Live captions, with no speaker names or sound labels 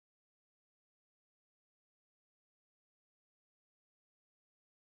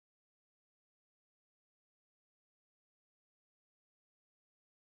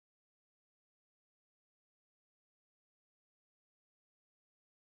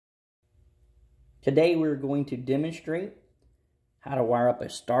Today we're going to demonstrate how to wire up a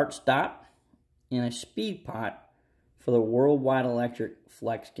start-stop and a speed pot for the WorldDrive Electric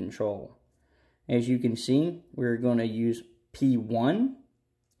Flex Control. As you can see, we're going to use P1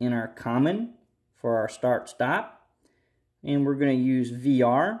 in our common for our start-stop, and we're going to use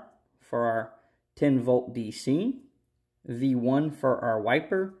VR for our 10-volt DC, V1 for our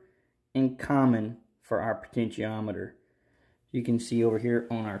wiper, and common for our potentiometer. You can see over here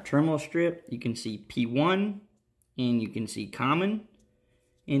on our terminal strip, you can see P1 and you can see common.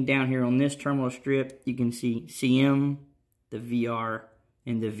 And down here on this terminal strip, you can see CM, the VR,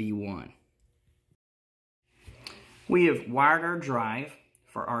 and the V1. We have wired our drive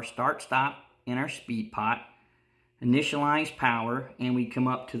for our start-stop and our speed pot, initialize power, and we come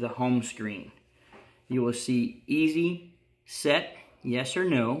up to the home screen. You will see easy, set, yes or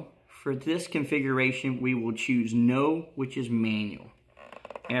no. For this configuration, we will choose no, which is manual.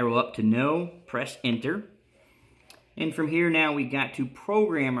 Arrow up to no, press enter. And from here now, we got to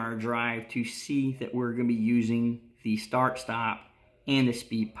program our drive to see that we're going to be using the start, stop, and the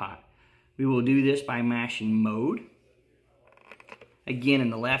speed pot. We will do this by mashing mode. Again, in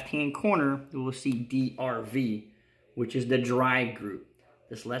the left-hand corner, you will see DRV, which is the drive group.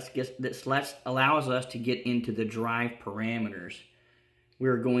 This allows us to get into the drive parameters.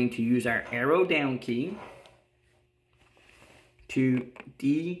 We're going to use our arrow down key to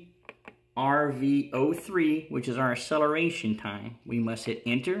DRV03, which is our acceleration time. We must hit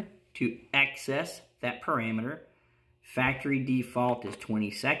enter to access that parameter. Factory default is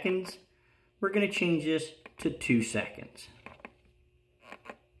 20 seconds. We're going to change this to 2 seconds.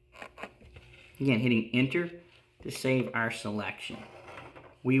 Again, hitting enter to save our selection.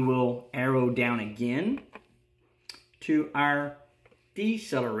 We will arrow down again to our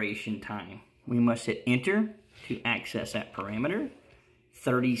deceleration time. We must hit enter to access that parameter.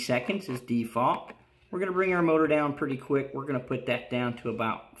 30 seconds is default. We're going to bring our motor down pretty quick. We're going to put that down to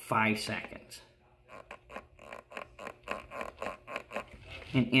about 5 seconds.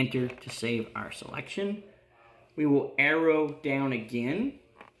 And enter to save our selection. We will arrow down again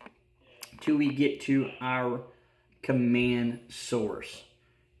till we get to our command source.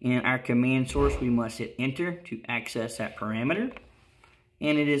 In our command source, we must hit enter to access that parameter.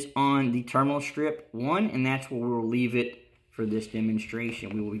 And it is on the terminal strip 1, and that's where we'll leave it for this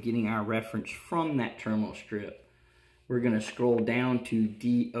demonstration. We will be getting our reference from that terminal strip. We're going to scroll down to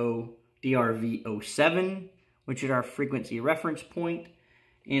DRV07, which is our frequency reference point,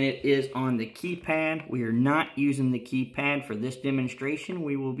 and it is on the keypad. We are not using the keypad for this demonstration.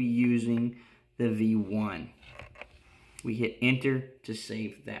 We will be using the V1. We hit enter to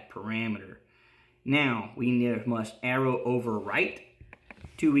save that parameter. Now, we must arrow over right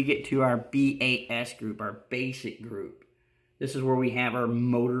till we get to our BAS group, our basic group. This is where we have our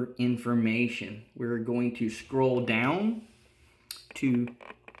motor information. We're going to scroll down to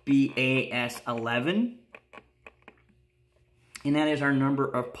BAS 11, and that is our number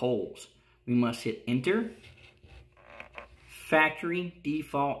of poles. We must hit enter. Factory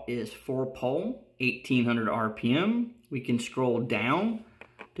default is 4-pole, 1800 RPM. We can scroll down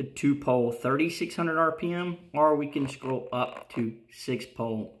to 2-pole 3600 RPM, or we can scroll up to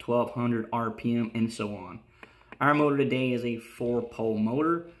 6-pole 1200 RPM, and so on. Our motor today is a 4-pole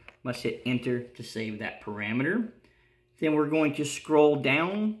motor. Must hit enter to save that parameter. Then we're going to scroll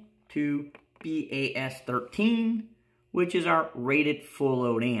down to BAS 13, which is our rated full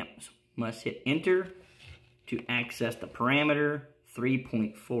load amps. Must hit enter to access the parameter.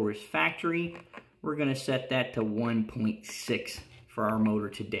 3.4 is factory. We're going to set that to 1.6 for our motor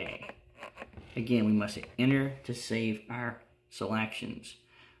today. Again, we must hit enter to save our selections.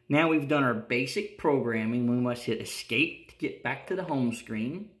 Now we've done our basic programming. We must hit escape to get back to the home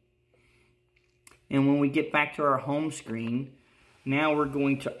screen. And when we get back to our home screen, now we're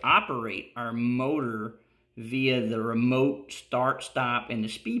going to operate our motor via the remote start, stop, and the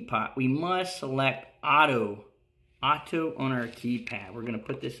speed pot. We must select auto on our keypad. We're going to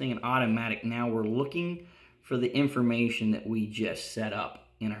put this thing in automatic. Now we're looking for the information that we just set up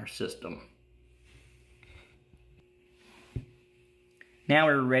in our system. Now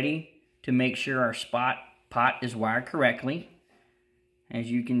we're ready to make sure our pot is wired correctly. As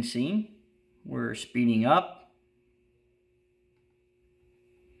you can see, we're speeding up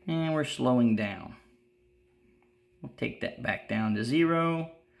and we're slowing down. We'll take that back down to 0,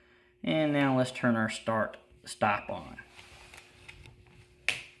 and now let's turn our stop on.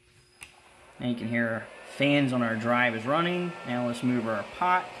 And you can hear our fans on our drive is running. Now let's move our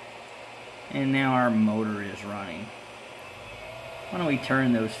pot, and now our motor is running. Why don't we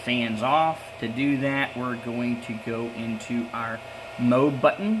turn those fans off? To do that, we're going to go into our mode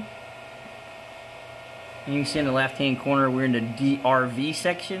button And you can see in the left-hand corner, we're in the DRV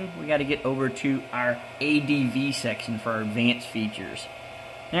section. We got to get over to our ADV section for our advanced features.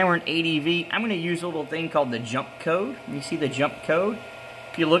 Now we're in ADV. I'm going to use a little thing called the jump code. You see the jump code?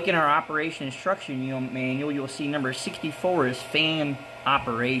 If you look in our operation instruction manual, you'll see number 64 is fan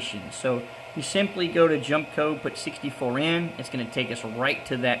operation. So you simply go to jump code, put 64 in. It's going to take us right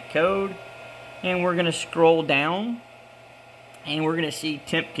to that code. And we're going to scroll down, and we're going to see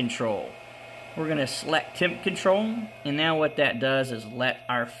temp control. We're going to select temp control, and now what that does is let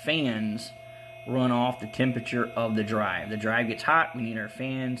our fans run off the temperature of the drive. The drive gets hot, we need our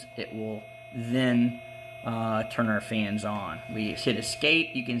fans. It will then turn our fans on. We hit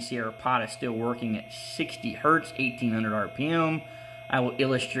escape. You can see our pot is still working at 60 hertz, 1800 RPM. I will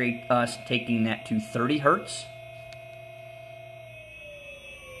illustrate us taking that to 30 hertz.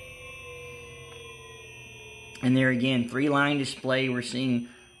 And there again, 3-line display. We're seeing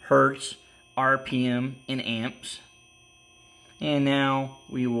hertz, RPM, and amps. And now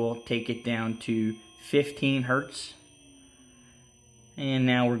we will take it down to 15 hertz. And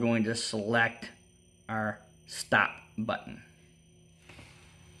now we're going to select our stop button.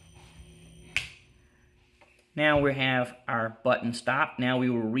 Now we have our button stop. Now we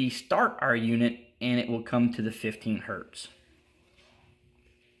will restart our unit and it will come to the 15 hertz.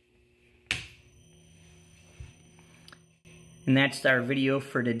 And that's our video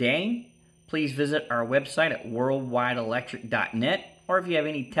for today. Please visit our website at worldwideelectric.net, or if you have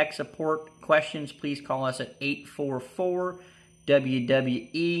any tech support questions, please call us at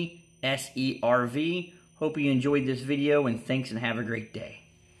 844-WWE-SERV. Hope you enjoyed this video, and thanks and have a great day.